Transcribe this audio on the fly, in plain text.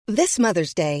This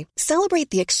Mother's Day, celebrate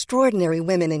the extraordinary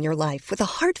women in your life with a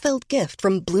heartfelt gift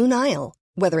from Blue Nile.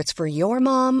 Whether it's for your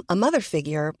mom, a mother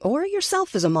figure, or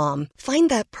yourself as a mom, find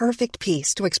that perfect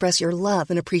piece to express your love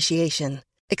and appreciation.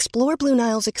 Explore Blue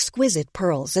Nile's exquisite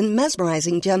pearls and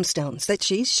mesmerizing gemstones that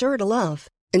she's sure to love.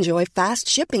 Enjoy fast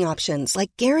shipping options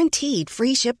like guaranteed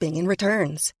free shipping and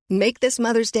returns. Make this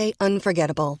Mother's Day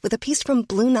unforgettable with a piece from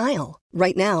Blue Nile.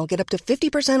 Right now, get up to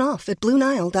 50% off at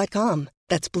BlueNile.com.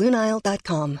 That's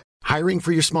BlueNile.com. Hiring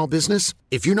for your small business?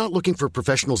 If you're not looking for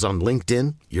professionals on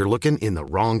LinkedIn, you're looking in the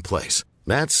wrong place.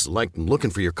 That's like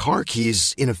looking for your car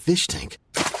keys in a fish tank.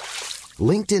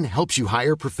 LinkedIn helps you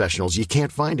hire professionals you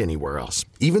can't find anywhere else,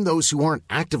 even those who aren't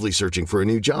actively searching for a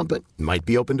new job but might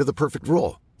be open to the perfect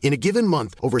role. In a given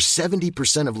month, over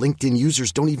 70% of LinkedIn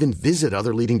users don't even visit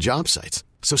other leading job sites.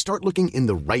 So start looking in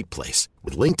the right place.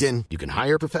 With LinkedIn, you can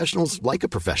hire professionals like a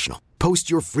professional. Post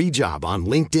your free job on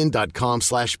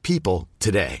linkedin.com/people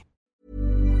today.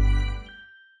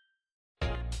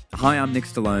 Hi, I'm Nick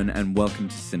Stallone and welcome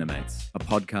to Cinemates, a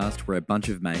podcast where a bunch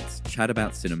of mates chat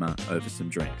about cinema over some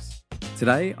drinks.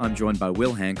 Today, I'm joined by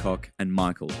Will Hancock and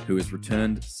Michael, who has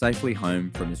returned safely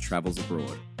home from his travels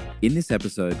abroad. In this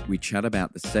episode, we chat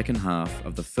about the second half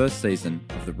of the first season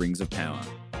of The Rings of Power,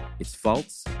 its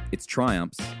faults, its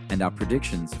triumphs, and our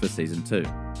predictions for Season 2.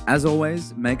 As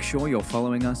always, make sure you're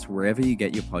following us wherever you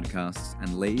get your podcasts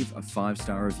and leave a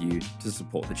 5-star review to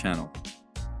support the channel.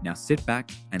 Now sit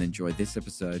back and enjoy this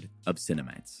episode of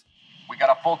Cinemates. We got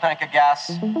a full tank of gas,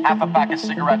 half a pack of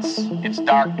cigarettes, it's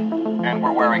dark, and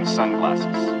we're wearing sunglasses.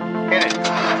 Hit it.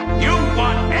 You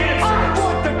want answers! I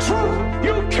want the truth!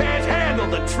 You can't handle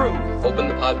the truth! Open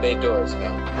the pod bay doors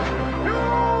now.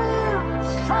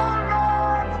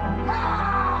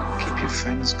 Keep your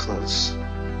friends close,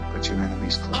 but your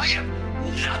enemies close. I am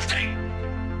nothing!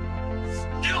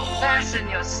 No one! Fasten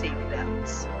your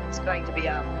seatbelts. It's going to be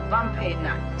a bumpy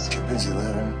night. Get busy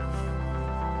living.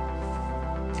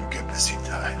 You get busy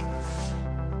dying.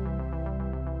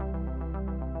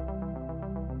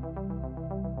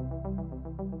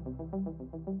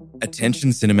 Attention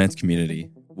Cinemates community,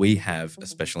 we have a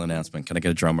special announcement. Can I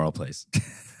get a drum roll, please?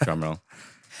 Drum roll.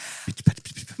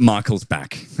 Michael's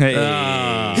back.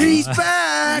 Hey. He's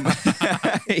back!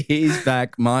 He's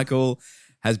back. Michael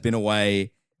has been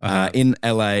away in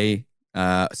LA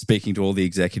speaking to all the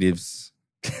executives.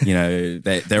 You know,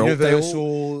 they're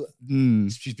Universal.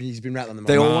 He's been rattling them.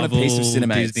 They all off. want a piece of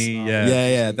Cinemates. Disney,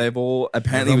 yeah. They've all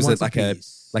apparently it was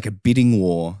like a bidding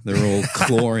war. They're all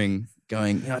clawing,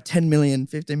 going 10 million,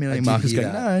 15 million. Marcus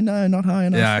going, no, not high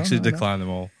enough. Yeah, I actually declined them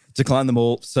all. Declined them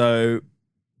all. So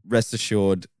rest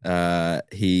assured,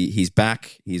 he's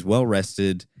back. He's well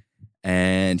rested.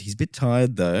 And he's a bit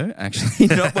tired though, actually.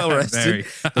 Not well rested.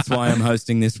 That's why I'm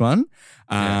hosting this one.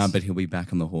 Yes. But he'll be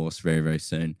back on the horse very, very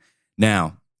soon.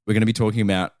 Now, we're going to be talking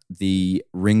about the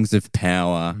Rings of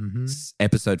Power,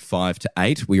 episode 5 to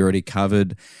 8. We already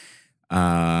covered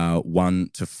 1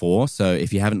 to 4. So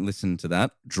if you haven't listened to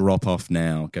that, drop off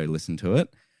now. Go listen to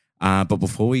it. But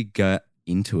before we get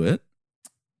into it,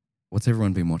 what's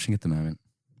everyone been watching at the moment?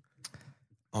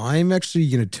 I'm actually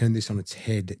going to turn this on its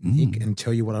head, Nick, and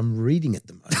tell you what I'm reading at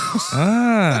the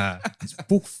moment. It's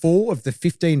book 4 of the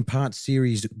 15-part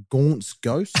series Gaunt's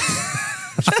Ghost,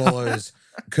 which follows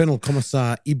Colonel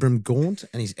Commissar Ibram Gaunt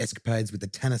and his escapades with the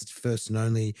Tannist First and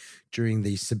Only during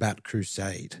the Sabbat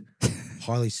Crusade.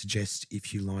 Highly suggest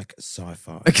if you like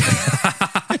sci-fi.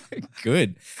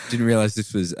 Good. Didn't realize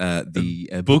this was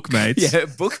the Bookmates. Yeah,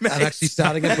 Bookmates. I'm actually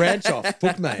starting a branch off.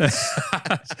 Bookmates.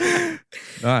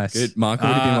 Nice. Good. Michael,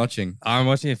 what have you been watching? I'm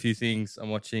watching a few things. I'm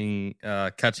watching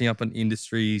catching up on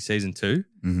Industry Season 2.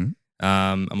 Mm-hmm.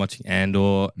 I'm watching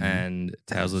Andor and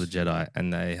Tales of the Jedi,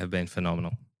 and they have been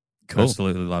phenomenal. Cool.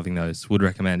 Absolutely loving those. Would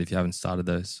recommend if you haven't started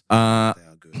those. They are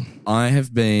good. I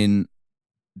have been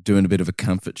doing a bit of a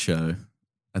comfort show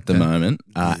at the moment.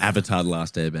 Avatar: The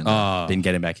Last Airbender. Been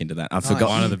getting back into that. I've forgotten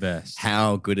one of the best.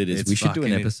 how good it is. It's we should do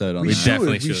an fucking- episode on We that.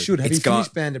 definitely should. should. Have It's you got-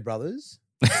 finished Band of Brothers?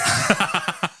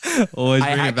 Always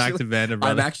I bring it back actually- to Band of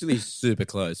I'm Brothers. actually super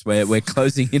close. We're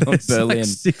closing in on It's like Berlin.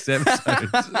 6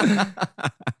 episodes.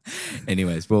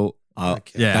 Anyways, well,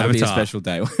 Yeah, that'll be a Avatar. special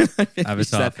day.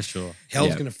 Avatar for sure. Hell's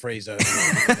Yeah. going to freeze over.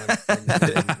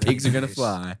 Pigs are going to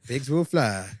fly. Pigs will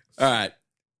fly. All right,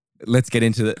 let's get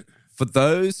into it. For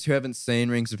those who haven't seen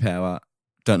Rings of Power,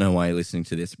 don't know why you're listening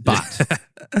to this, but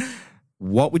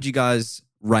what would you guys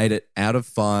rate it out of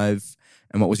 5?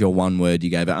 And what was your one word you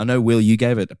gave it? I know, Will, you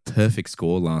gave it a perfect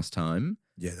score last time.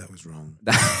 Yeah, that was wrong.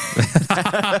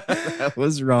 That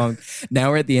was wrong.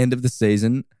 Now we're at the end of the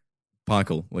season.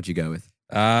 Michael, what'd you go with?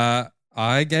 I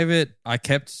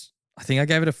think I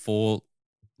gave it a 4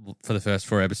 for the first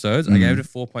 4 episodes. I gave it a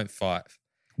 4.5.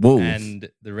 Whoa. And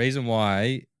the reason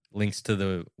why links to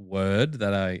the word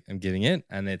that I am giving it,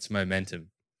 and it's momentum.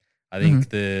 I think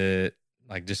the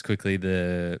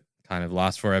kind of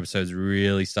last 4 episodes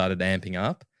really started amping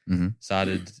up,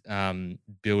 started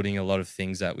building a lot of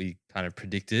things that we kind of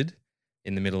predicted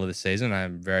in the middle of the season.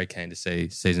 I'm very keen to see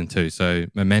season 2. So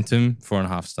momentum,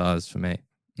 4.5 stars for me.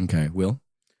 Okay, Will?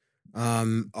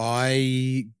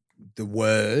 The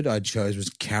word I chose was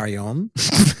carry on.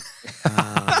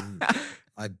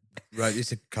 I wrote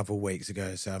this a couple of weeks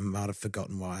ago, so I might have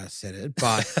forgotten why I said it,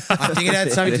 but I think it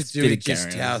had something to do with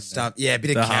just how stuff. Yeah, a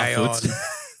bit of carry on,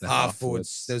 half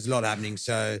forwards. There was a lot happening,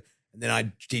 so and then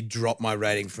I did drop my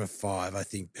rating from a 5. I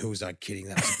think who was I kidding?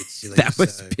 That was a bit silly. That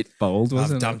was a bit bold,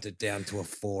 wasn't it? I've dumped it down to a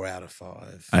 4 out of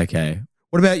 5. Okay.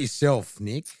 What about yourself,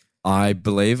 Nick? I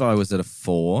believe I was at a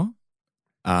 4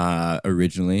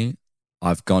 originally.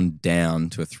 I've gone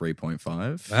down to a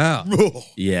 3.5. Wow.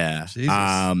 Yeah. Jesus.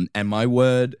 And my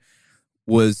word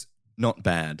was not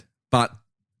bad, but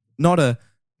not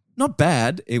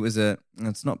bad.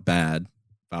 It's not bad,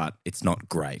 but it's not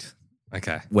great.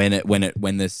 Okay. When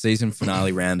the season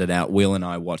finale rounded out, Will and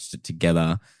I watched it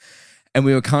together, and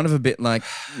we were kind of a bit like,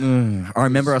 I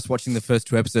remember us watching the first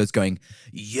 2 episodes going,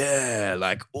 yeah,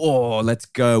 like, oh, let's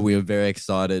go. We were very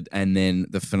excited. And then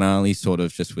the finale sort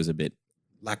of just was a bit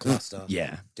lackluster.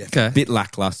 Yeah. Definitely. A bit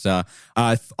lackluster.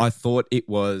 I thought it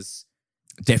was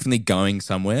definitely going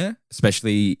somewhere,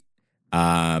 especially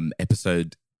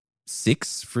episode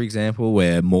 6, for example,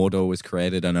 where Mordor was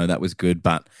created. I know that was good,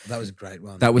 but that was a great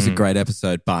one. That was a great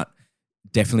episode, but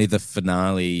definitely the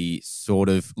finale sort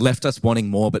of left us wanting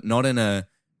more, but not in a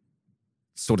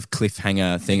sort of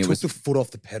cliffhanger thing. It was the foot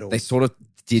off the pedal. They sort of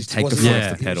did take the foot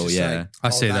off the pedal. Yeah, like, I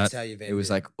see that. It was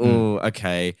like, oh,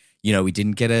 okay. You know, we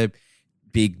didn't get a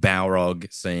big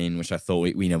Balrog scene, which I thought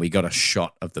we got a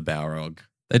shot of the Balrog.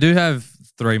 They do have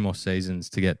 3 more seasons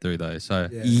to get through though, so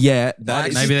maybe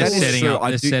they're setting up.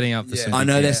 They're setting up for something. I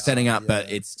know they're setting up,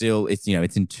 but it's still it's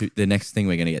in the next thing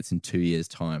we're going to get is in 2 years'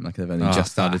 time. Like they've only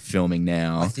just started filming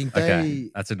now. I think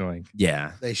that's annoying.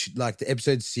 Yeah, they should like the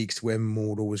episode 6 where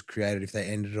Mordor was created. If they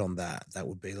ended on that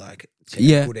would be like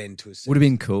a good end to a season. Would have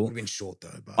been cool. Would have been short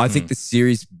though. But I think the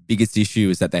series' biggest issue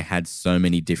is that they had so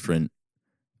many different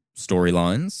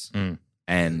storylines,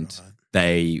 and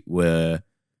they were,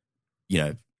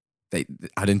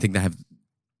 I didn't think they have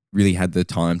really had the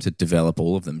time to develop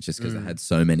all of them just because they had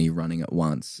so many running at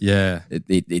once. Yeah.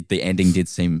 The ending did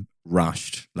seem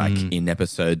rushed. Like in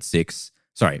episode 6,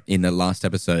 in the last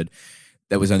episode,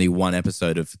 there was only 1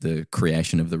 episode of the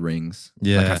creation of the rings.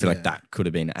 Yeah. Like I feel like that could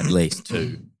have been at least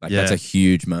 2. Like that's a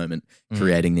huge moment,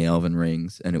 creating the elven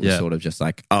rings. And it was sort of just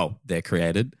like, oh, they're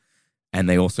created. And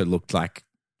they also looked like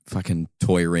fucking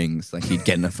toy rings, like you'd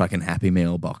get in a fucking Happy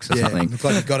Meal box or something. Looked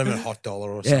like you got them at $1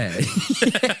 or something.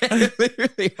 Yeah,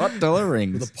 literally $1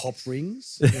 rings. The pop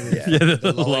rings.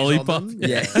 The lollipop.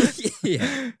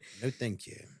 Yeah. No, thank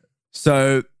you.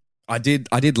 So I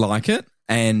did like it,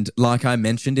 and like I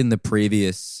mentioned in the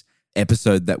previous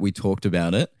episode that we talked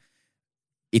about it,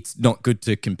 it's not good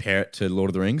to compare it to Lord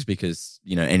of the Rings because,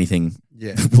 anything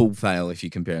will fail if you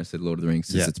compare it to Lord of the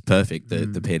Rings. It's perfect,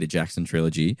 the Peter Jackson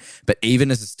trilogy. But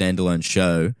even as a standalone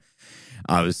show,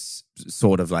 I was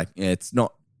sort of like, it's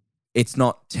not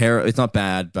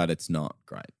bad, but it's not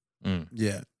great.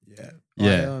 Yeah. Yeah.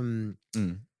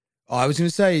 I was going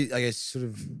to say, I guess, sort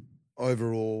of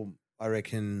overall, I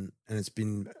reckon, and has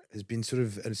been sort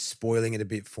of spoiling it a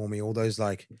bit for me. All those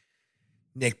like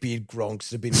neckbeard gronks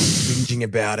that have been whinging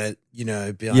about it, be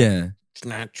like, it's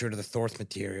not true to the source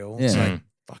material. It's like,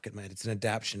 fuck it, mate. It's an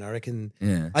adaptation. I reckon.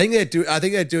 Yeah. I think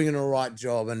they're doing an all right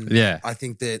job, and I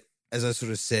think that, as I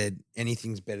sort of said,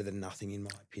 anything's better than nothing in my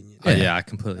opinion. Yeah, I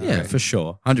completely agree. Yeah, for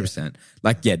sure. 100%.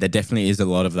 Like, there definitely is a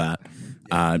lot of that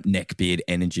neckbeard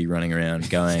energy running around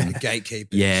going. The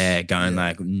gatekeepers. Yeah, going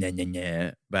like,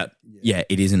 nah. But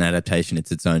it is an adaptation.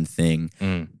 It's its own thing.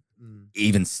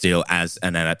 Even still, as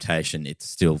an adaptation, it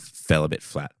still fell a bit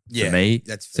flat for me.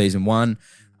 That's fair. Season 1.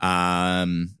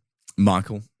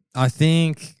 Michael? I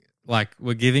think,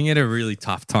 we're giving it a really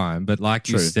tough time, but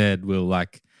you said,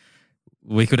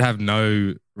 we could have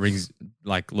no Rings,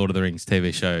 like Lord of the Rings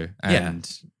TV show,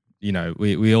 and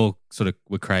we all sort of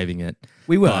were craving it.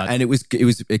 We were, and it was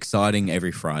exciting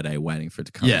every Friday waiting for it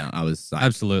to come out. I was like,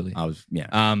 absolutely. But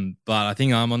I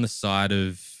think I'm on the side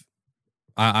of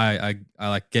I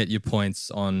get your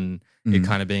points on it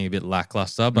kind of being a bit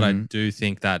lackluster, but I do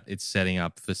think that it's setting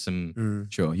up for some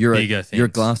bigger things. You're a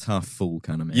glass half full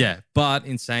kind of man. Yeah, but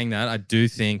in saying that, I do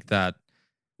think that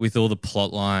with all the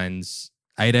plot lines,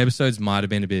 8 episodes might have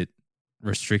been a bit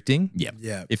restricting.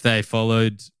 Yeah. If they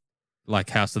followed like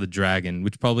House of the Dragon,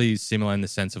 which probably is similar in the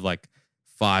sense of like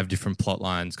 5 different plot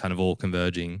lines kind of all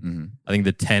converging. Mm-hmm. I think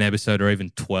the 10 episode or even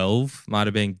 12 might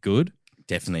have been good.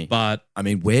 Definitely. But I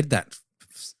mean, where'd that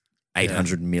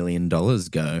 $800 million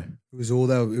go? It was all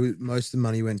that. Most of the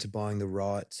money went to buying the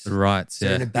rights. The rights,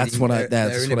 They're in a That's bidding- what I- they're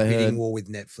that's in what a I bidding heard. war with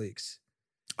Netflix.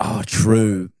 Oh,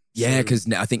 true. Yeah,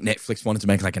 because I think Netflix wanted to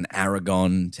make like an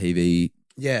Aragon TV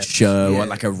show or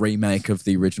like a remake of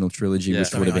the original trilogy,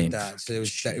 which would have been that. So it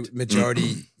was that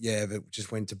majority, of it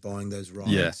just went to buying those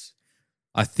rights. Yeah.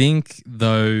 I think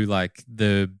though, like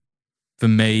for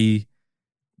me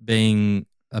being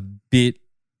a bit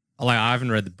like I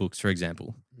haven't read the books, for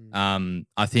example.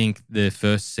 I think the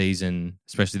first season,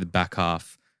 especially the back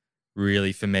half,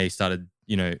 really for me started,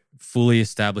 fully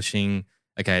establishing,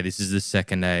 okay, this is the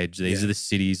Second Age. These are the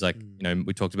cities, like,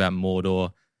 we talked about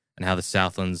Mordor and how the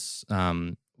Southlands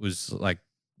was like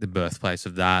the birthplace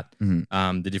of that.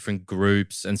 The different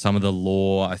groups and some of the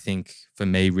lore, I think, for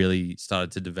me, really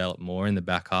started to develop more in the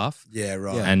back half. Yeah,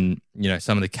 right. Yeah. And,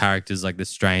 some of the characters like the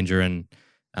Stranger and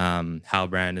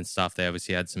Halbrand and stuff, they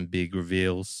obviously had some big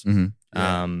reveals.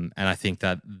 And I think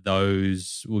that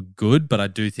those were good, but I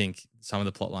do think some of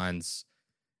the plot lines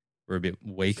were a bit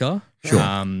weaker. Sure.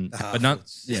 But not,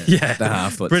 the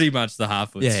Halfwoods. pretty much the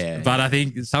Halfwoods. Yeah. But I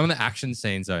think some of the action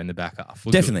scenes though in the back half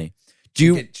were Definitely.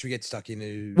 good. Should we get stuck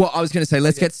into? Well, I was going to say,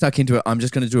 let's get stuck into it. I'm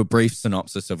just going to do a brief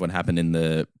synopsis of what happened in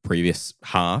the previous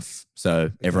half,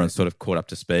 so everyone's sort of caught up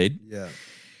to speed. Yeah.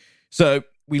 So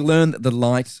we learn that the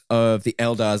light of the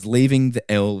Eldars leaving the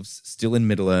elves still in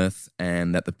Middle-earth,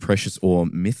 and that the precious ore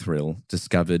Mithril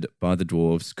discovered by the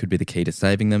dwarves could be the key to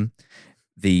saving them.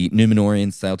 The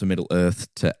Númenóreans sail to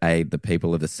Middle-earth to aid the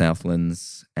people of the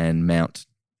Southlands, and Mount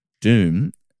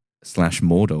Doom /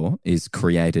 Mordor is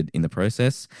created in the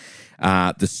process.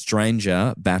 The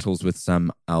Stranger battles with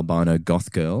some albino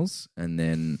goth girls, and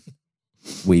then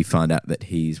we find out that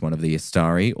he's one of the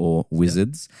Astari or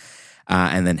wizards.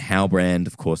 And then Halbrand,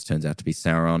 of course, turns out to be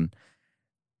Sauron.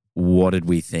 What did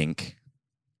we think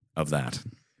of that?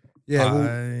 Yeah.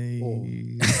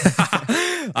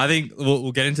 I think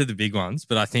we'll get into the big ones,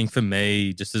 but I think for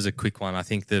me, just as a quick one, I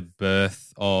think the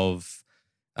birth of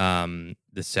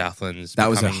the Southlands. That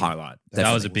was a highlight.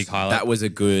 That was a big highlight. That was a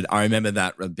good. I remember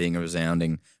that being a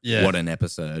resounding. Yeah. What an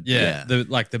episode. Yeah. The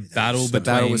battle between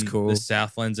battle was cool. the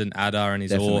Southlands and Adar and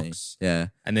his Definitely. orcs. Yeah.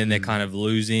 And then they're kind of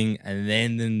losing, and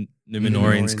then the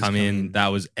Númenóreans come in. That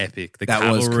was epic. The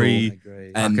That was cavalry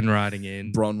cool. fucking riding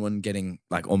in. Bronwyn getting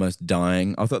like almost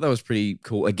dying. I thought that was pretty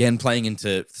cool. Again, playing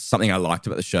into something I liked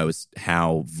about the show is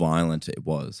how violent it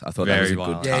was. I thought that was Very a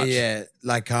violent. good touch. Yeah.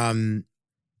 Like,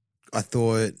 I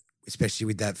thought, especially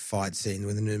with that fight scene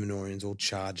when the Númenóreans all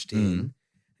charged in,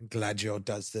 and Galadriel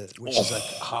does which is like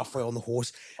halfway on the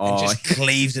horse and just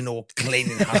cleaves an orc clean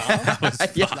in half.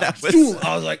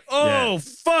 I was like,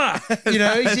 fuck.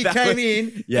 She came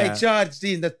in, they charged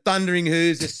in, the thundering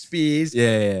hooves, the spears,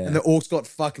 and the orcs got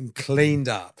fucking cleaned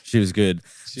up. She was good.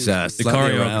 The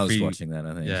choreography. I was watching that,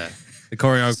 I think. Yeah. The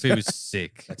choreography was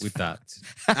sick with that.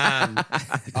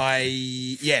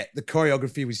 The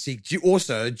choreography was sick. Do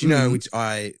you know, which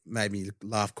made me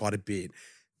laugh quite a bit,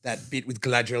 that bit with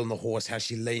Galadriel on the horse, how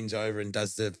she leans over and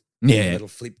does the little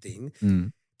flip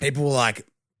thing. People were like,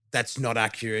 that's not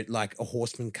accurate. Like, a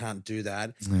horseman can't do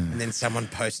that. And then someone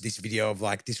posted this video of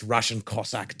like this Russian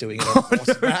Cossack doing it on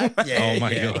horseback. Oh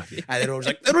my God. And then it was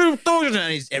like, everyone's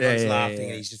laughing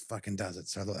and he just fucking does it.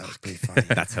 So I thought that was pretty funny.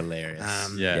 That's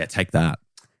hilarious. Yeah, take that.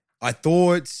 I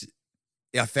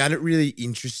found it really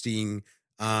interesting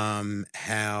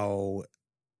how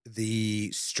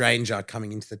the Stranger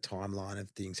coming into the timeline of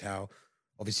things, how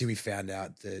obviously we found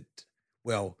out that,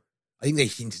 well, I think they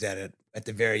hinted at it at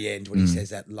the very end when he says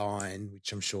that line,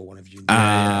 which I'm sure one of you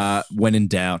know. When in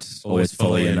doubt, always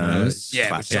follow your nose. Yeah,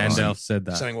 Gandalf said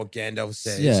that. Something what Gandalf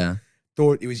says. Yeah.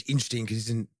 Thought it was interesting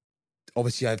because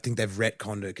obviously I think they've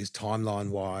retconned it because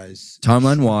timeline-wise,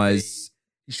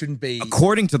 he shouldn't be.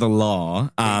 According to the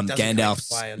law,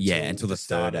 Gandalf's Gandalf's until the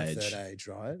third age,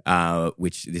 right?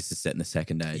 Which this is set in the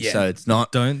Second Age, Yeah. so it's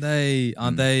not. Aren't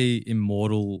they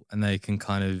immortal and they can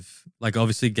kind of like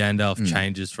obviously Gandalf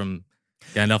changes from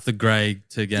Gandalf the Grey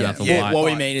to Gandalf the White. What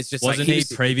we mean is just wasn't like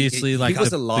he previously like was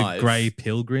the alive. Grey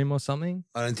Pilgrim or something?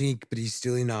 I don't think, but he's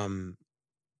still in.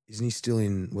 Isn't he still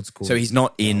in what's called? So he's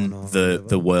not in Valinor or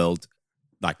the world,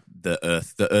 like the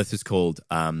Earth. The Earth is called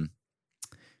Arda.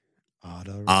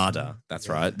 That's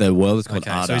right. The world is called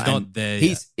Arda. So he's not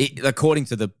there. According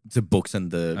to the books and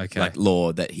the like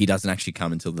lore, that he doesn't actually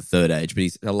come until the Third Age, but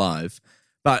he's alive.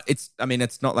 But it's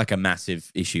not like a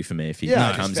massive issue for me if he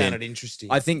I comes just found in. it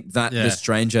interesting. I think that the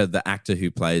stranger, the actor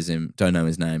who plays him, don't know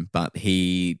his name, but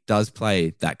he does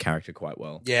play that character quite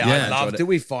well. I loved it.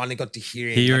 We finally got to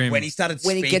hear him. When he started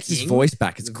speaking. When he gets his voice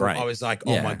back, it's great. I was like,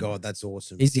 oh my God, that's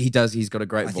awesome. He's got a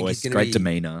great voice, great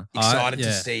demeanor. Excited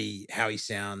to see how he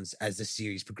sounds as the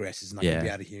series progresses and I can be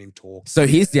able to hear him talk. So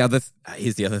here's the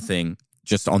other thing,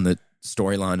 just on the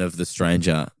storyline of The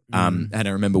Stranger. And I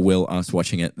remember Will, us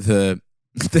watching it, the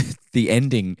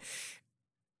ending,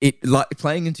 it like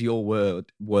playing into your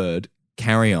word,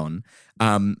 Carry On,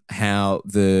 how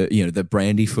the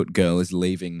Brandyfoot girl is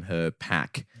leaving her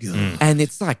pack. And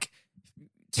it's like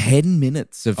 10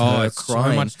 minutes of her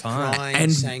crying. So much time.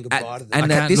 And saying goodbye to them.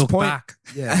 And at this point, fuck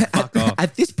off.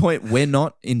 At this point, we're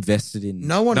not invested in.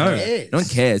 No one cares. No one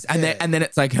cares. And then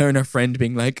it's like her and her friend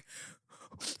being like,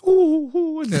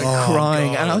 ooh, and they're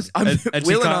crying. God. And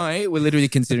Will and I were literally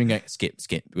considering like, skip.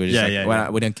 We're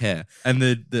just we don't care. And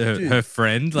her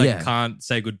friend can't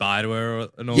say goodbye to her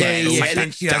and all that. And then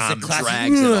she does the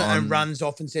classic and runs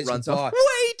off and says goodbye.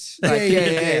 Wait.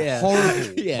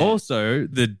 Horrible. Yeah. Also,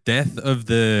 the death of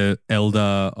the elder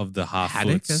of the Half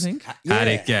Haddock, Foots. I think.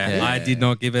 Haddock, I did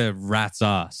not give a rat's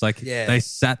ass. Like they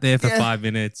sat there for 5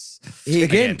 minutes.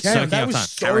 Again, soaking that up was time.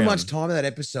 so much time in that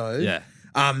episode. Yeah.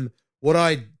 What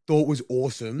I thought was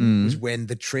awesome was when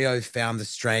the trio found the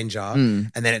stranger,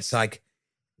 and then it's like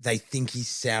they think he's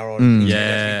Sauron.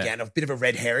 A bit of a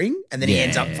red herring, and then he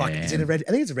ends up fucking. Is it a red?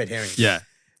 I think it's a red herring. Yeah,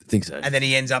 I think so. And then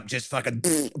he ends up just fucking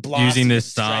blasting using the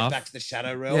straight staff back to the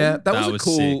Shadow Realm. Yeah, that was a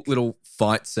cool sick. little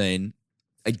fight scene.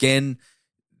 Again,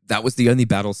 that was the only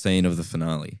battle scene of the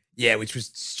finale, Yeah, which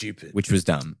was stupid. which was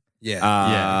dumb.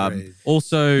 Agreed.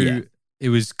 Also, it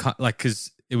was like because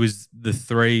it was the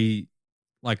three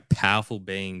like powerful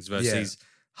beings versus these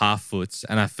Half-Foots,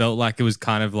 and I felt like it was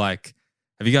kind of like.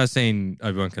 Have you guys seen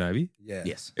Obi-Wan Kenobi? Yeah.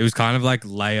 Yes. It was kind of like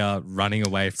Leia running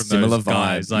away from Similar those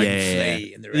guys. vibe. Like,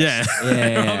 Flea and the rest.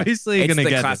 Yeah. Obviously, It's gonna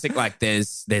the get classic. Like,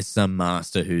 there's some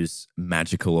master who's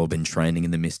magical or been training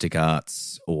in the mystic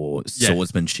arts or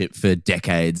swordsmanship for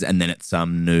decades, and then it's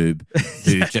some noob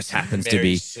who just happens to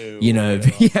be, Sue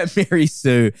Mary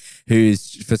Sue,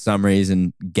 who's for some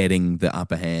reason getting the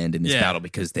upper hand in this battle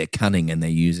because they're cunning and they're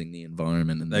using the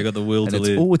environment and They got the will to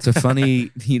live. It's a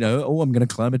funny, I'm going to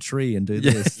climb a tree and do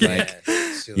this. It's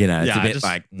a bit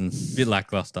like bit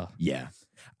lackluster. Yeah.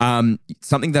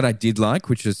 Something that I did like,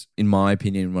 which is, in my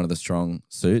opinion, one of the strong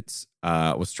suits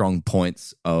or strong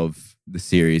points of the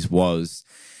series, was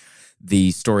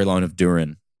the storyline of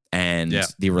Durin and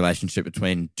the relationship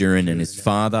between Durin and his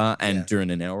father and Durin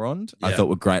and Elrond. I thought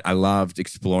were great. I loved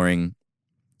exploring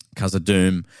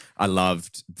Khazad-dûm. I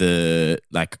loved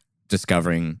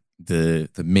discovering the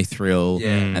Mithril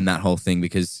and that whole thing,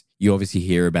 because you obviously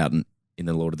hear about in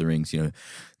the Lord of the Rings, the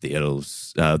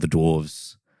elves, the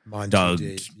dwarves, dug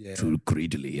too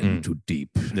greedily and too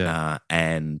deep.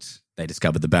 And they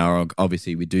discovered the Balrog.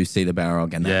 Obviously, we do see the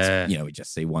Balrog, and that's, we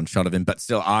just see one shot of him. But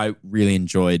still, I really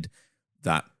enjoyed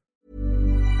that.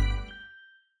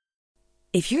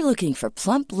 If you're looking for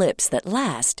plump lips that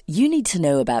last, you need to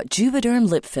know about Juvederm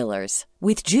lip fillers.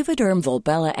 With Juvederm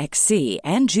Volbella XC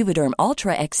and Juvederm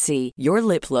Ultra XC, your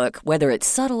lip look, whether it's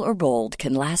subtle or bold,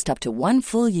 can last up to 1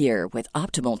 full year with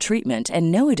optimal treatment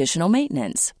and no additional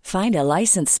maintenance. Find a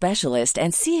licensed specialist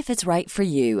and see if it's right for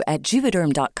you at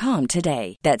Juvederm.com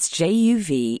today. That's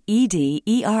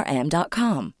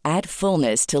JUVEDERM.com. Add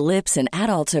fullness to lips in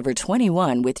adults over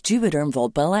 21 with Juvederm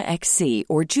Volbella XC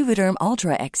or Juvederm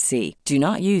Ultra XC. Do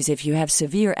not use if you have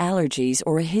severe allergies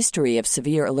or a history of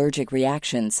severe allergic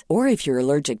reactions, or if you're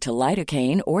allergic to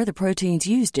lidocaine or the proteins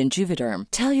used in Juvederm.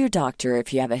 Tell your doctor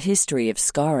if you have a history of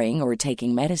scarring or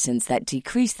taking medicines that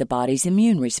decrease the body's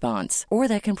immune response or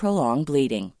that can prolong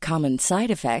bleeding. Common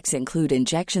side effects include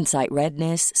injection site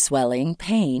redness, swelling,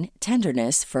 pain,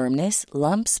 tenderness, firmness,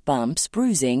 lumps, bumps,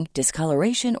 bruising,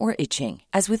 discoloration, or itching.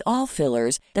 As with all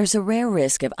fillers, there's a rare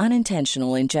risk of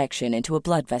unintentional injection into a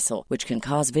blood vessel, which can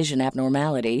cause vision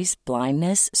abnormalities,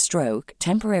 blindness, stroke,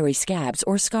 temporary scabs,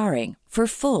 or scarring. For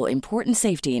full, important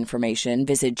safety information,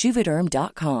 visit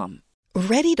Juvederm.com.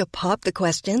 Ready to pop the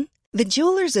question? The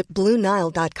jewelers at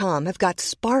BlueNile.com have got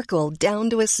sparkle down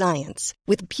to a science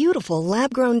with beautiful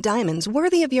lab-grown diamonds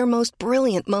worthy of your most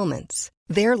brilliant moments.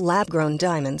 Their lab-grown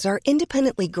diamonds are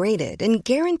independently graded and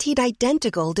guaranteed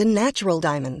identical to natural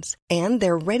diamonds, and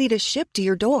they're ready to ship to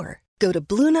your door. Go to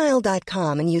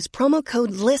BlueNile.com and use promo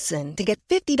code LISTEN to get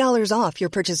 $50 off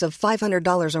your purchase of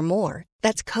 $500 or more.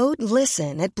 That's code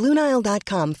LISTEN at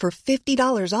BlueNile.com for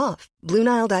 $50 off.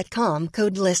 BlueNile.com,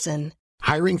 code LISTEN.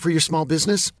 Hiring for your small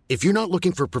business? If you're not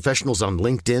looking for professionals on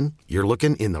LinkedIn, you're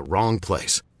looking in the wrong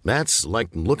place. That's like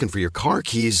looking for your car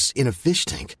keys in a fish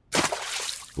tank.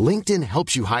 LinkedIn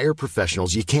helps you hire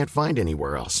professionals you can't find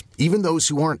anywhere else, even those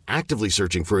who aren't actively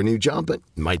searching for a new job but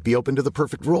might be open to the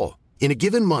perfect role. In a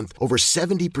given month, over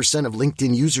 70% of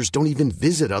LinkedIn users don't even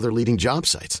visit other leading job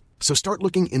sites. So start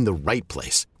looking in the right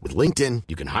place. With LinkedIn,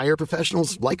 you can hire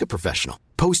professionals like a professional.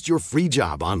 Post your free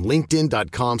job on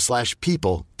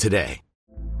linkedin.com/people today.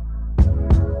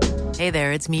 Hey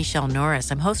there, it's Michelle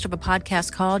Norris. I'm host of a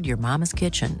podcast called Your Mama's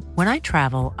Kitchen. When I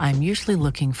travel, I'm usually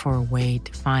looking for a way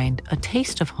to find a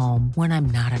taste of home when I'm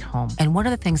not at home. And one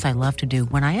of the things I love to do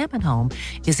when I am at home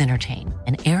is entertain.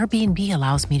 And Airbnb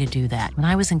allows me to do that. When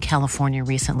I was in California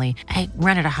recently, I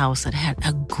rented a house that had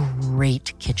a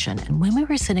great kitchen. And when we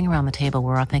were sitting around the table, we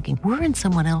were all thinking, we're in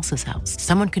someone else's house.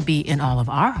 Someone could be in all of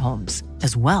our homes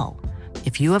as well.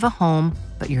 If you have a home,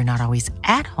 but you're not always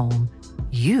at home,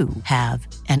 you have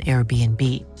an Airbnb.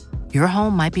 Your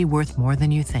home might be worth more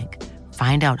than you think.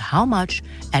 Find out how much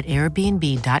at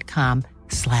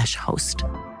airbnb.com/host.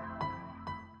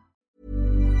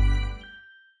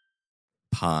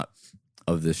 Part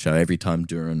of the show every time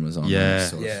Duran was on. Yeah.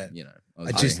 I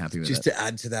was just happy with just it. to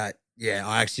add to that,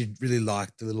 I actually really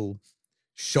liked the little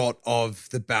shot of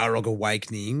the Balrog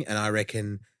awakening, and I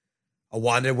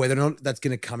wonder whether or not that's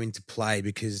going to come into play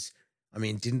because, I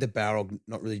mean, didn't the Balrog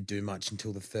not really do much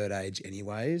until the Third Age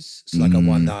anyways? So, I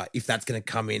wonder if that's going to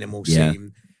come in and we'll see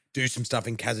him do some stuff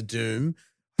in Khazad-dûm.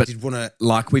 But I did want to...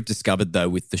 Like we've discovered, though,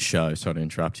 with the show, sorry to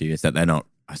interrupt you, is that they're not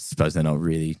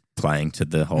really playing to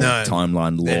the whole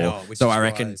timeline lore. So I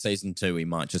reckon season 2, we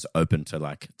might just open to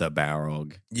like the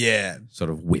Balrog. Yeah. Sort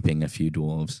of whipping a few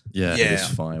dwarves. Yeah.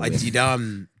 I did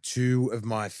 2 of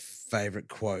my favourite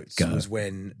quotes was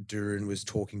when Duran was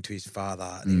talking to his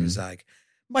father and he was like,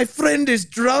 my friend is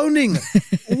drowning.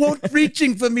 What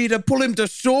reaching for me to pull him to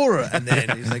shore? And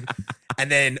then he's like, and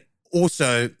then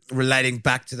also relating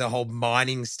back to the whole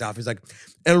mining stuff, he's like,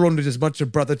 Elrond is as much a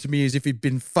brother to me as if he'd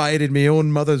been fired in my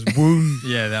own mother's womb.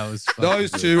 Yeah, that was those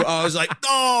two. I was like, in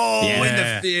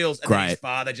the fields. And then his Great.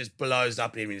 father just blows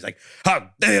up at him and he's like,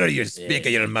 how dare you speak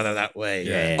of your mother that way?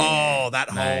 Yeah. Oh, that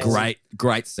whole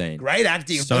Great scene. great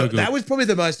acting. So good. That was probably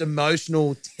the most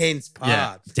emotional, tense part.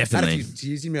 Yeah, definitely. I had a few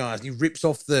tears in my eyes. And he rips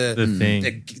off the thing.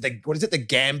 the what is it, the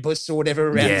gambus or whatever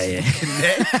around his fucking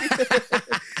neck.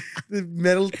 The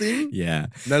metal thing. Yeah.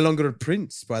 No longer a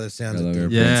prince by the sounds of it.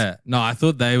 Yeah. No, I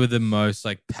thought they were the most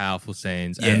like powerful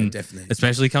scenes. Yeah, and definitely.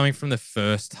 Especially coming from the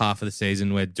first half of the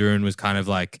season where Duran was kind of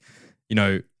like,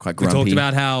 quite we grumpy. talked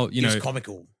about how, He was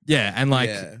comical. Yeah,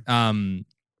 and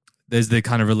there's the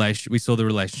kind of relation. We saw the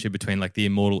relationship between like the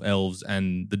immortal elves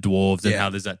and the dwarves, and how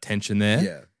there's that tension there.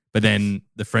 Yeah. But then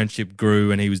the friendship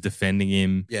grew, and he was defending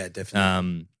him. Yeah,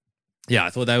 definitely. I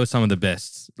thought they were some of the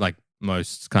best, like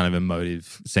most kind of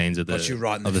emotive scenes of the Got you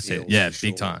right in the season. feels, Yeah, for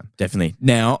big sure. time. Definitely.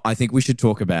 Now, I think we should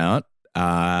talk about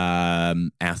our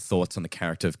thoughts on the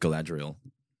character of Galadriel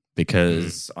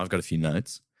because I've got a few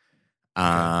notes.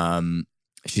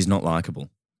 She's not likable.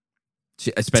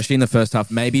 Especially in the first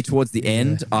half. Maybe towards the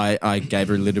end, I gave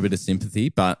her a little bit of sympathy,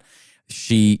 but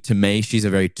to me, she's a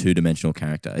very two-dimensional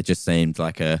character. It just seemed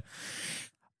like I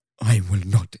will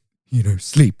not,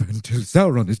 sleep until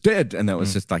Sauron is dead. And that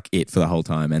was just like it for the whole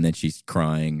time. And then she's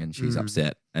crying and she's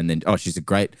upset. And then, she's a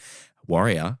great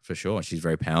warrior for sure. She's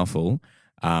very powerful.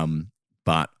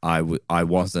 But I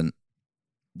wasn't,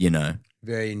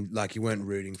 Very, like you weren't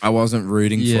rooting for I wasn't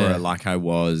rooting for her like I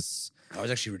was. I was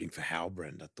actually rooting for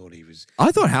Halbrand. I thought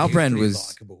Halbrand pretty was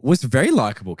likable. a very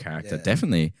likable character, Yeah.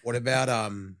 definitely. What about,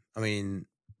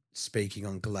 speaking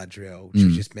on Galadriel,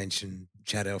 she just mentioned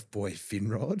Chat Elf boy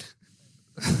Finrod.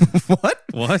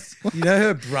 What? You know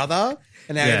her brother?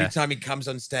 And how every time he comes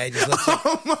on stage, he looks like,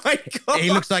 Oh my God.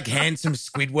 he looks like handsome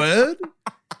Squidward.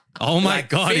 Oh my Like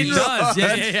God, he Finrod. does.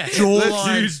 Yeah.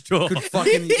 Jawline could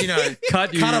fucking,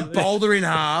 Cut cut a boulder in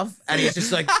half, and he's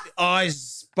just like eyes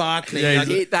sparkling. Yeah,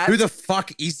 Like, who the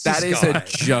fuck is this That is guy? a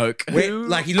joke. He looked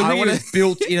like he was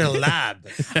built in a lab.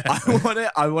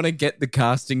 I want to get the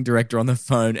casting director on the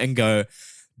phone and go,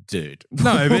 dude.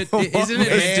 No, but isn't it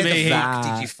Where meant to the be? fuck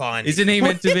did you find Isn't him? he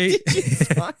meant to be?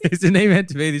 Isn't he meant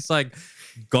to be this like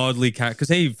godly character? Because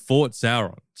he fought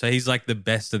Sauron, so he's like the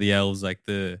best of the elves, like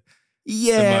the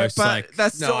most, but like-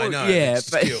 that's No, sort I of, know, yeah, it's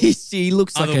but skill. he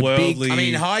looks like a big. Otherworldly. I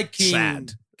mean, High King.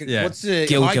 Sad. Yeah. What's the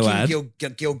Gil-galad. High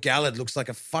King Gil-galad looks like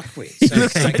a fuckwit. So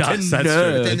it's He like, does, that's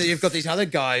nerd. true. then you've got this other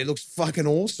guy who looks fucking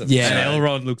awesome. Yeah. And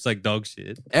Elrond looks like dog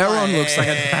shit. Elrond looks like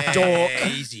a dork.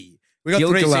 Easy. We got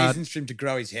 3 Gil-galad. seasons for him to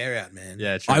grow his hair out, man.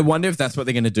 Yeah, true. I wonder if that's what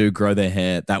they're going to do, grow their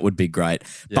hair. That would be great.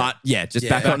 Yeah. But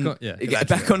back on Galadriel.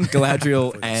 back on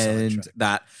Galadriel Before you and sidetrack.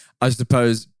 that. I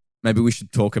suppose maybe we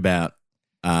should talk about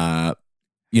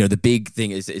the big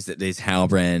thing is that there's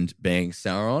Halbrand being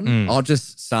Sauron. I'll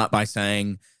just start by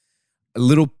saying a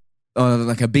little,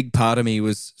 like a big part of me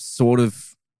was sort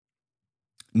of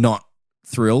not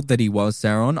thrilled that he was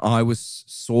Sauron. I was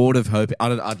sort of hoping.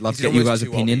 I'd love to get you guys'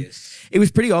 opinion. Obvious. It was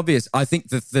pretty obvious. I think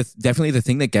definitely the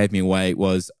thing that gave me away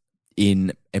was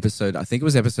in episode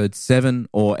 7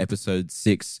 or episode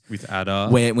 6 with Adar,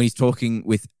 when he's talking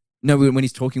with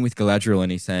Galadriel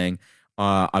and he's saying,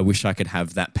 I wish I could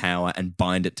have that power and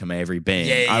bind it to my every being.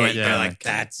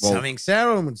 That's something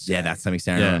Sauron would say. Yeah, that's something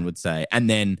Sauron would say. And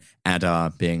then Adar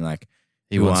being like,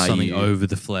 he wants something over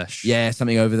the flesh. Yeah,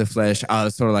 something over the flesh. I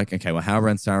was sort of like, okay, well,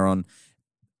 Halbrand Sauron.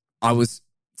 I was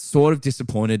sort of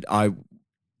disappointed.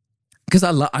 Because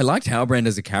I liked Halbrand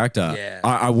as a character. Yeah.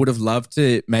 I would have loved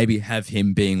to maybe have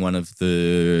him being one of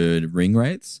the ring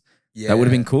wraiths. Yeah. That would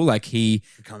have been cool. Like he,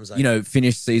 becomes like,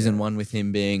 finished season 1 with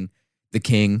him being the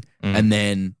king, and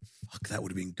then that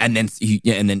would have been good. and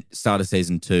then start of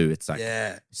season 2. It's like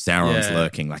Sauron's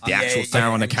lurking, like the actual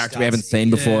Sauron, a character we haven't seen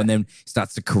before, and then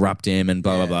starts to corrupt him and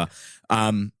blah blah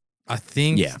blah. I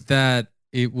think that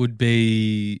it would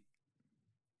be.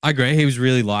 I agree. He was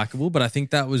really likable, but I think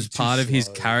that was part of his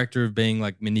character of being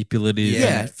like manipulative.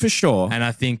 Yeah, for sure. And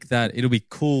I think that it'll be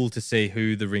cool to see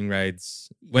who the ring raids,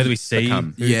 whether we see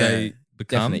who they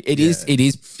become. Definitely. It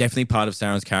is definitely part of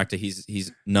Sauron's character.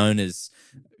 He's known as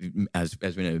we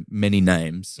know, many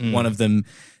names. One of them,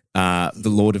 the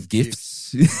Lord of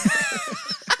Gifts.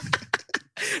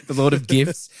 The Lord of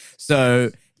Gifts. So,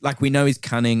 like, we know he's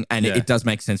cunning, and it does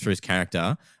make sense for his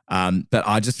character. But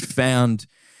I just found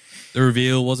the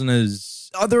reveal wasn't as.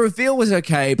 Oh, the reveal was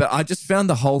okay, but I just found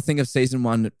the whole thing of season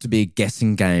 1 to be a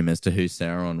guessing game as to who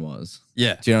Sauron was.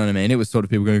 Yeah. Do you know what I mean? It was sort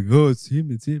of people going, oh, it's him.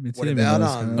 What about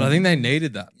But I think they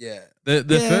needed that. Yeah. The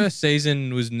first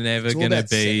season was never going to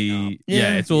be.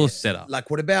 It's all set up. Like,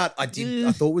 what about, I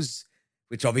thought was,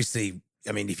 which obviously,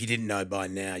 I mean, if you didn't know by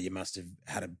now, you must have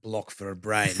had a block for a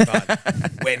brain. But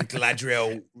when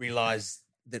Galadriel realised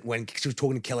that when she was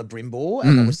talking to Celebrimbor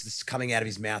and it was just coming out of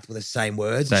his mouth with the same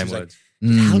words. Same words. words.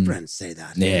 Did Halbrand say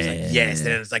that? Yeah, And he was like, yes. And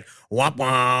then it's like, wop,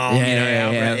 wop.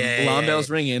 Alarm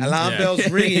bells ringing. Alarm bells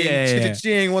ringing.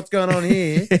 Ching, what's going on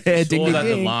here? Saw that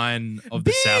the line of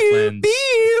the Southlands.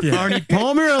 Arnie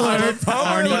Palmer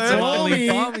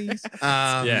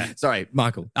alert. Sorry,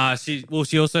 Michael.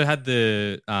 She also had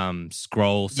the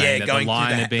scroll saying that the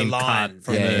line had been cut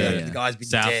from the guy's been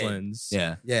Southlands.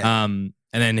 Yeah.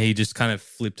 And then he just kind of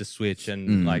flipped a switch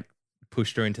and like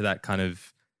pushed her into that kind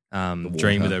of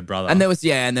dream with her brother. And there was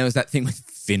that thing with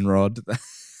Finrod,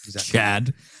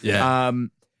 Chad. Yeah.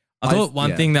 I thought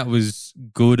one thing that was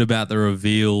good about the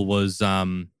reveal was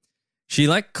she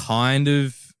like kind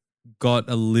of got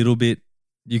a little bit.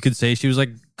 You could see she was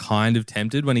like kind of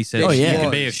tempted when he said she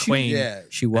could be a queen.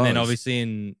 She was. And then obviously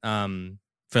in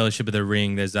Fellowship of the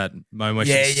Ring, there's that moment where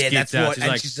she skips out.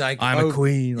 She's like, I'm a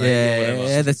queen. Like,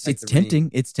 it's tempting.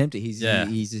 It's tempting. He's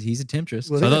a temptress.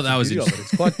 Well, so I thought that was interesting.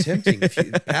 It's quite tempting.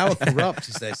 Power corrupts,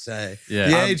 as they say. Yeah.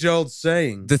 The age-old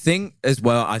saying. The thing as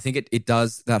well, I think it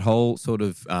does that whole sort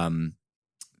of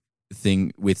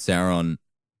thing with Sauron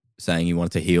saying he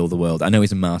wanted to heal the world. I know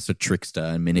he's a master trickster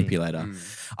and manipulator.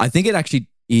 I think it actually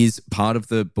is part of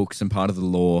the books and part of the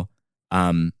lore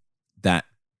that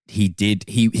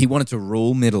he wanted to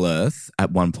rule Middle Earth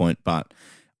at one point, but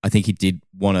I think he did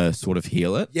want to sort of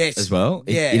heal it as well.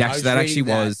 That actually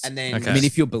was. And then, I mean,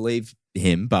 if you'll believe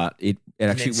him, but it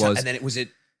actually was. And then was it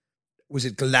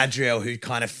Galadriel who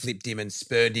kind of flipped him and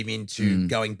spurred him into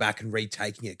going back and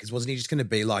retaking it? Because wasn't he just going to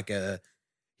be like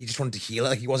he just wanted to heal it?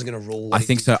 Like he wasn't going to rule. I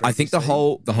think so. I think the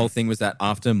whole thing was that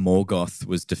after Morgoth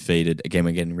was defeated, again,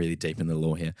 we're getting really deep in the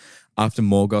lore here. After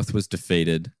Morgoth was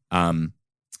defeated,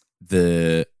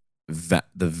 the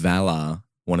Valar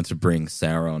wanted to bring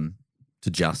Sauron to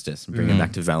justice and bring him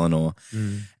back to Valinor,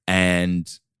 and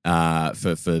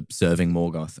for serving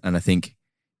Morgoth. And I think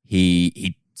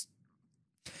he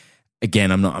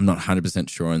again, I'm not 100%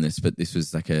 sure on this, but this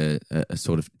was like a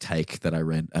sort of take that I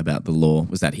read about the lore,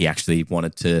 was that he actually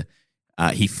wanted to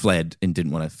he fled and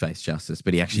didn't want to face justice,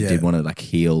 but he actually did want to like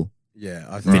heal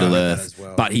Middle Earth, as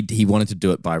well. But he wanted to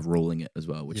do it by ruling it as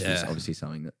well, which is obviously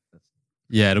something that's.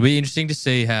 Yeah, it'll be interesting to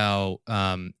see how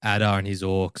Adar and his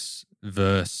orcs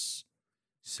verse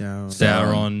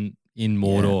Sauron in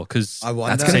Mordor, because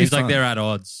that seems like they're at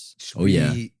odds. Should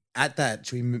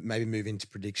we maybe move into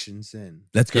predictions then?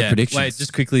 Let's go predictions. Wait,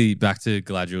 just quickly back to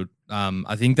Galadriel.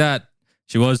 I think that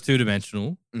she was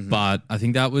two-dimensional, but I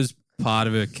think that was part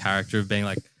of her character of being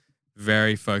like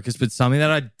very focused. But something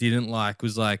that I didn't like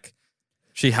was like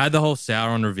she had the whole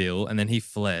Sauron reveal and then he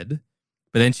fled.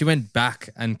 But then she went back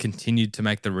and continued to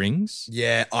make the rings.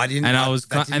 Yeah, I didn't. And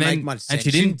that didn't make much sense.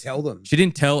 And she didn't tell them. She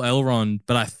didn't tell Elrond,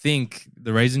 but I think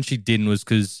the reason she didn't was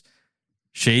because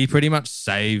she pretty much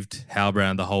saved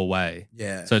Halbrand the whole way.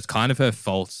 Yeah. So it's kind of her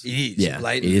fault. It is. Yeah,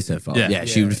 blatant. it is her fault. Yeah,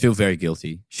 she would feel very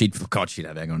guilty. She'd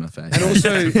have egg on her face. And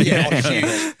also,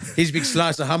 he's a big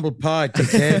slice of humble pie,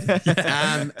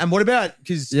 dickhead. And what about,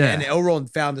 and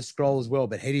Elrond found the scroll as well,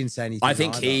 but he didn't say anything. I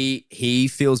think he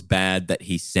feels bad that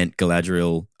he sent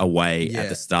Galadriel away at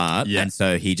the start, and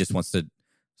so he just wants to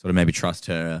sort of maybe trust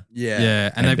her. Yeah,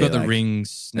 and they've got the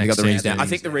rings. They got the rings down. I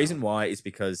think the reason why is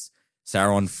because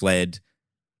Sauron fled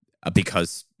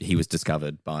because he was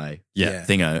discovered by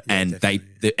Thingo, and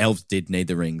the elves did need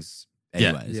the rings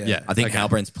anyways. I think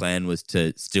Halbrand's plan was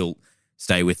to still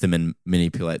stay with them and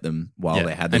manipulate them while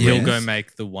they had the rings. And rings. he'll go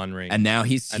make the one ring. And now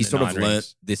he's sort of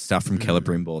learnt this stuff from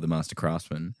Celebrimbor, the master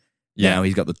craftsman. Yeah. Now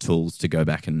he's got the tools to go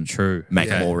back and make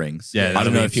more rings. Yeah, I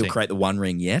don't know if he'll create the one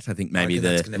ring yet. I think maybe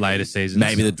the later seasons.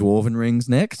 Maybe the dwarven rings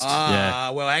next.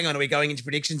 Well, hang on. Are we going into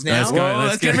predictions now? Let's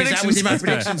go. That was in my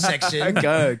prediction section.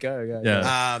 Go.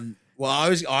 Yeah. Well, I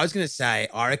was going to say,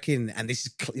 I reckon, and this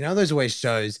is, those always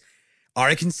shows, I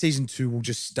reckon season 2 will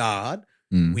just start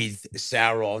with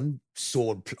Sauron,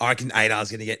 sword. I reckon Adar's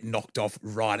going to get knocked off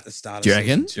right at the start of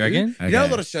season 2. Do you reckon? You know, a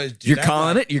lot of shows do You're that.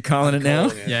 calling it? You're calling it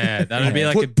now? Yeah, that would be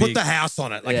like put the house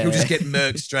on it. Like, he'll just get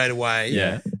murked straight away.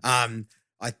 Yeah.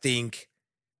 I think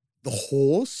the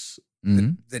horse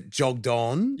that jogged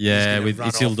on. With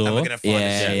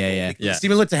Isildur. Yeah.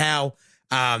 Similar to how,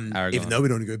 even though we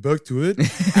don't want to go back to it,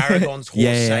 Aragorn's horse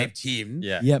saved him.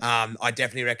 I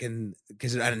definitely reckon,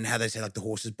 because I don't know how they say like the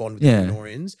horses bond with the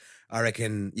Númenóreans. I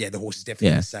reckon, the horse is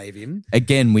definitely going to save him.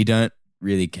 Again, we don't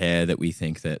really care that we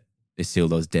think that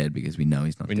Isildur's dead because we know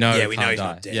he's not dead. We know he's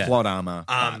not dead. Plot armor.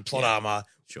 Plot armor.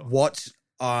 Sure. What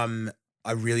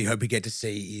I really hope we get to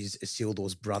see is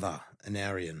Isildur's brother,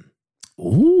 Anarion.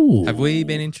 Ooh. Have we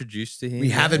been introduced to him?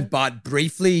 We haven't, but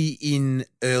briefly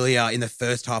earlier in the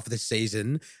first half of the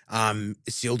season,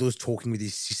 Isildur's talking with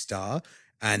his sister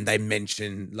and they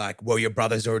mention like, well, your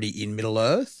brother's already in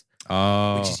Middle-earth.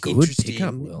 Oh, which is good interesting.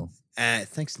 Pickup, Will.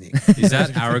 Thanks, Nick. Is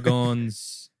that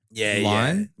Aragorn's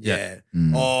line? Yeah.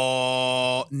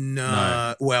 Oh,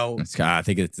 no. Well, I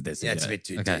think it's it's a bit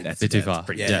too deep. That's a bit too far.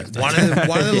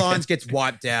 One of the lines gets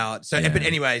wiped out. So, but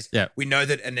anyways, we know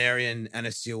that Anarion and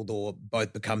Isildur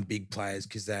both become big players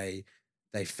because they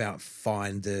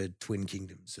find the twin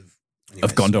kingdoms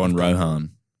of Gondor and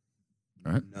Rohan.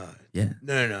 Right? No. Yeah.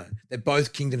 No. They're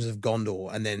both kingdoms of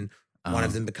Gondor, and then one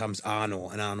of them becomes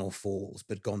Arnor, and Arnor falls,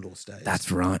 but Gondor stays.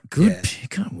 That's right. Good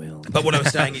pickup, Will. But what I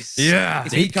was saying is,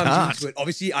 if he Deep comes cut. into it,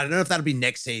 obviously, I don't know if that'll be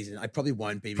next season. I probably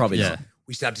won't be. Probably because not.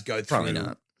 We still have to go through. Probably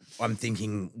not. I'm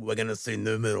thinking we're going to see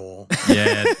Númenor.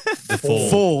 Yeah, the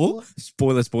fall.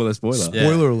 Spoiler.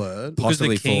 Spoiler alert. Because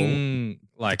Possibly the king,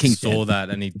 King's saw dead. that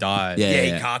and he died.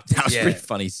 He carved. That was a pretty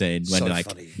funny scene when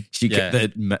funny. she get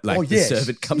the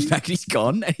servant comes back and he's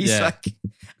gone and he's like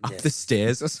up the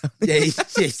stairs or something. Yeah, he's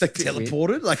like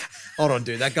teleported. Like, hold on,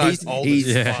 dude, that guy's old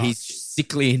as fuck. He's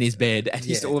sickly in his bed and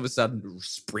he's all of a sudden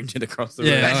sprinted across the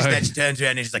room. That just turns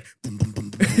around and he's just like boom, boom, boom,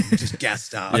 boom, just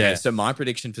gassed up. Okay, so my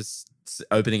prediction for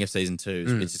opening of season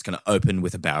 2 is just going to open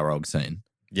with a Balrog scene.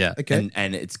 Yeah. Okay.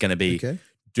 And it's going to be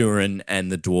Durin and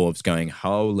the dwarves going,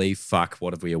 holy fuck,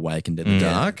 what have we awakened in the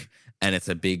dark? And it's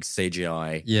a big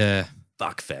CGI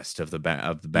fuckfest of the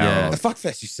Balrog. A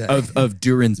fuckfest, you say? Of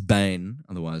Durin's Bane,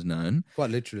 otherwise known.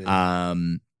 Quite literally.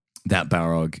 That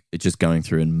Balrog just going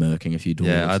through and murking a few dwarves.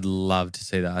 Yeah, I'd love to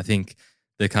see that. I think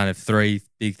the kind of 3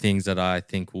 big things that I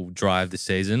think will drive the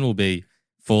season will be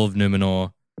Fall of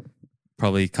Númenor,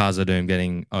 probably Khazad-dûm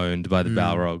getting owned by the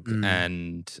Balrog,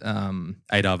 and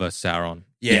Adar vs Sauron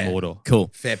in Mordor. Cool.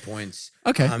 Fair points.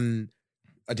 Okay.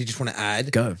 I did just want to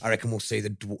add, Go. I reckon we'll see the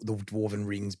dwarven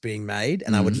rings being made,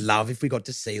 and I would love if we got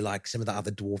to see like some of the other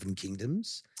dwarven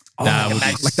kingdoms. Like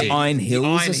the Iron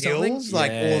Hills or something?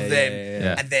 Like all of them.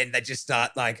 Yeah. And then they just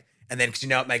start like, and then because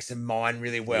it makes them mine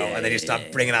really well, and they just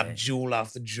start bringing up jewel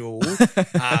after jewel.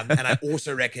 And I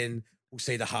also reckon we'll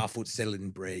see the Harfoot settle in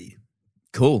Bree.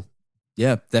 Cool.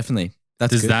 Yeah, definitely.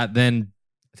 Does good. that then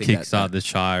think kickstart the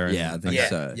Shire? And, Yeah, I think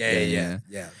so.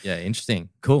 Yeah. Interesting.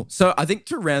 Cool. So I think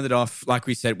to round it off, like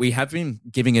we said, we have been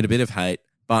giving it a bit of hate,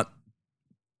 but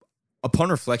upon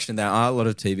reflection, there are a lot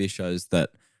of TV shows that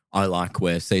I like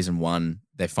where season 1,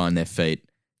 they find their feet.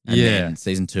 And then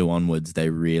season 2 onwards, they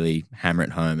really hammer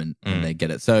it home and they get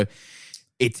it. So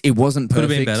it wasn't perfect.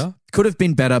 Could have been better. Could have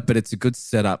been better, but it's a good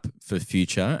setup for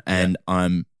future. And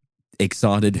I'm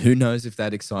excited. Who knows if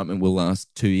that excitement will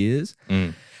last 2 years?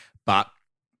 But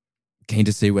keen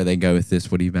to see where they go with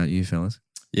this. What about you, fellas?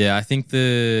 Yeah, I think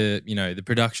the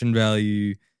production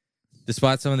value,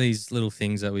 despite some of these little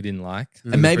things that we didn't like,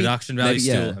 and the production value is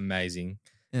still amazing.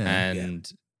 Yeah.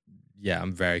 And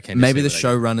I'm very keen. Maybe the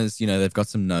showrunners, they've got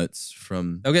some notes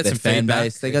from they'll get their some fan feedback.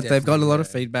 base. They've got a lot of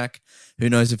feedback. Who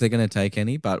knows if they're going to take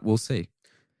any, but we'll see.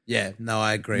 Yeah, no,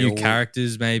 I agree. New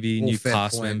characters, maybe new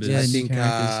cast members.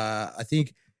 Yeah, I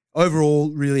think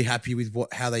overall, really happy with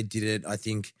how they did it. I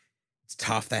think it's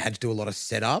tough. They had to do a lot of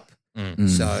setup.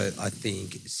 So I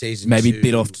think season maybe 2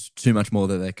 bit off too much more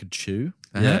that they could chew.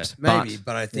 Perhaps. Maybe,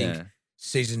 but I think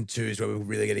season 2 is where we're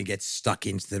really going to get stuck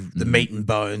into the meat and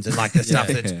bones and like the stuff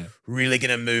that's really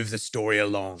going to move the story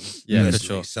along. Yeah, personally. for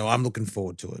sure. So I'm looking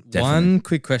forward to it. Definitely. One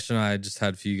quick question I just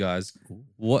had for you guys.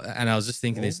 And I was just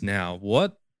thinking this now.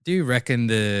 What do you reckon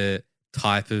the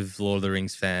type of Lord of the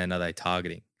Rings fan are they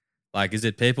targeting? Like, is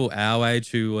it people our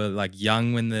age who were like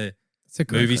young when the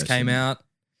movies came out?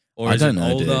 Or is it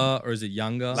older or is it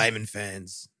younger? Layman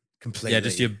fans. Completely. Yeah,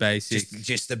 just your basic.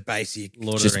 Just the basic.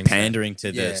 Lord of just the Rings pandering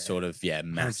to the sort of,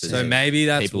 masses. So maybe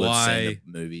that's people why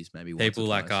the movies, maybe people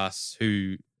like us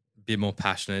who a bit more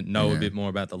passionate, know a bit more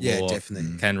about the lore,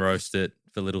 definitely. can roast it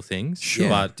for little things. Sure,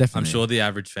 but definitely. I'm sure the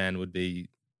average fan would be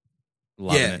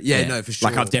loving it. Yeah, no, for sure.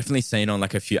 Like I've definitely seen on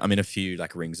like a few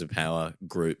like Rings of Power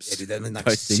groups. Yeah, dude, they're in like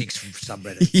posting. 6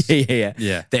 subreddits.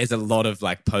 Yeah. There's a lot of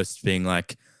like posts being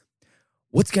like,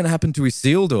 what's going to happen to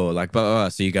Isildur? Like, blah, blah, blah.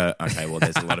 So you go, okay, well,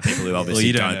 there's a lot of people who obviously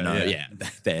you don't know. Yeah.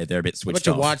 They're a bit switched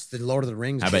But off. you watch the Lord of the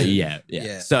Rings. How about yeah.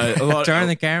 So a lot, Turn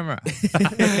the camera.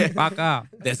 Fuck up.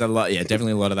 There's a lot,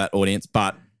 definitely a lot of that audience.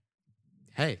 But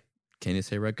hey, keen to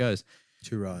see where it goes.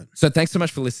 Too right. So thanks so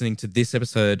much for listening to this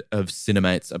episode of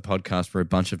Cinemates, a podcast where a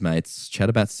bunch of mates chat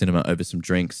about cinema over some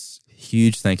drinks.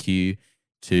 Huge thank you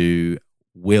to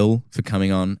Will for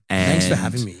coming on. And thanks for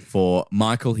having me. For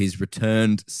Michael, he's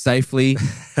returned safely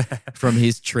from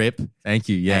his trip. Thank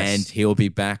you, yes. And he'll be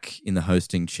back in the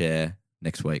hosting chair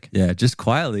next week. Yeah, just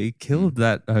quietly killed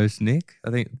that host, Nick. I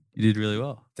think you did really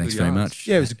well. Thanks very much.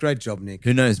 Yeah, it was a great job, Nick.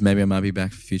 Who knows? Maybe I might be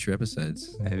back for future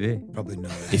episodes. Maybe. Probably no.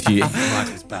 If you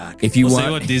Michael's back. If you We'll want,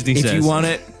 see what Disney if says. you want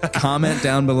it, comment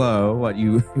down below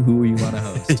who you want to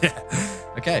host.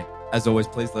 Okay. As always,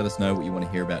 please let us know what you want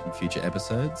to hear about in future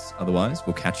episodes. Otherwise,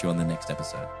 we'll catch you on the next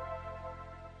episode.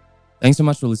 Thanks so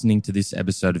much for listening to this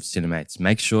episode of Cinemates.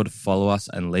 Make sure to follow us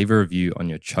and leave a review on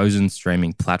your chosen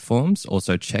streaming platforms.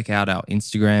 Also, check out our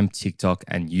Instagram, TikTok,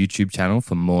 and YouTube channel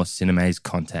for more Cinemaze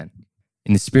content.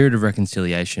 In the spirit of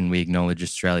reconciliation, we acknowledge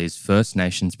Australia's First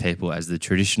Nations people as the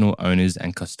traditional owners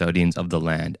and custodians of the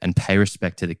land and pay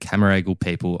respect to the Camaragal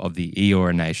people of the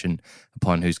Eora Nation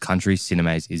upon whose country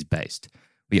Cinemaze is based.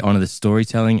 We honour the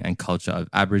storytelling and culture of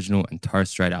Aboriginal and Torres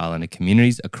Strait Islander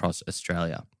communities across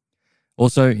Australia.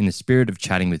 Also, in the spirit of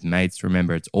chatting with mates,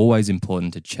 remember it's always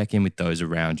important to check in with those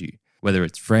around you. Whether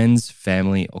it's friends,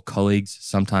 family, or colleagues,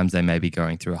 sometimes they may be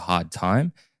going through a hard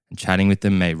time, and chatting with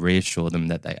them may reassure them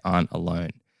that they aren't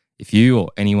alone. If you or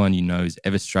anyone you know is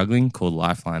ever struggling, call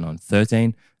Lifeline on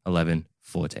 13 11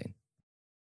 14.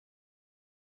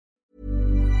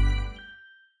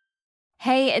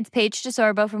 Hey, it's Paige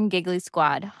DeSorbo from Giggly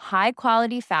Squad. High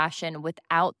quality fashion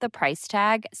without the price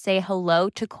tag. Say hello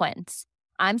to Quince.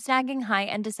 I'm snagging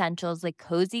high-end essentials like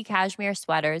cozy cashmere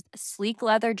sweaters, sleek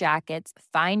leather jackets,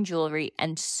 fine jewelry,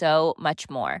 and so much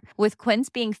more. With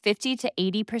Quince being 50 to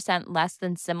 80% less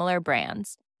than similar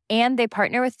brands. And they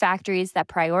partner with factories that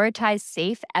prioritize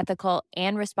safe, ethical,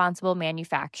 and responsible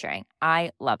manufacturing.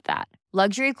 I love that.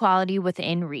 Luxury quality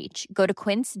within reach. Go to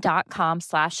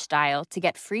quince.com/style to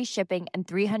get free shipping and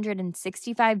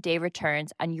 365-day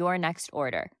returns on your next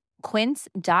order.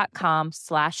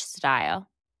 Quince.com/style.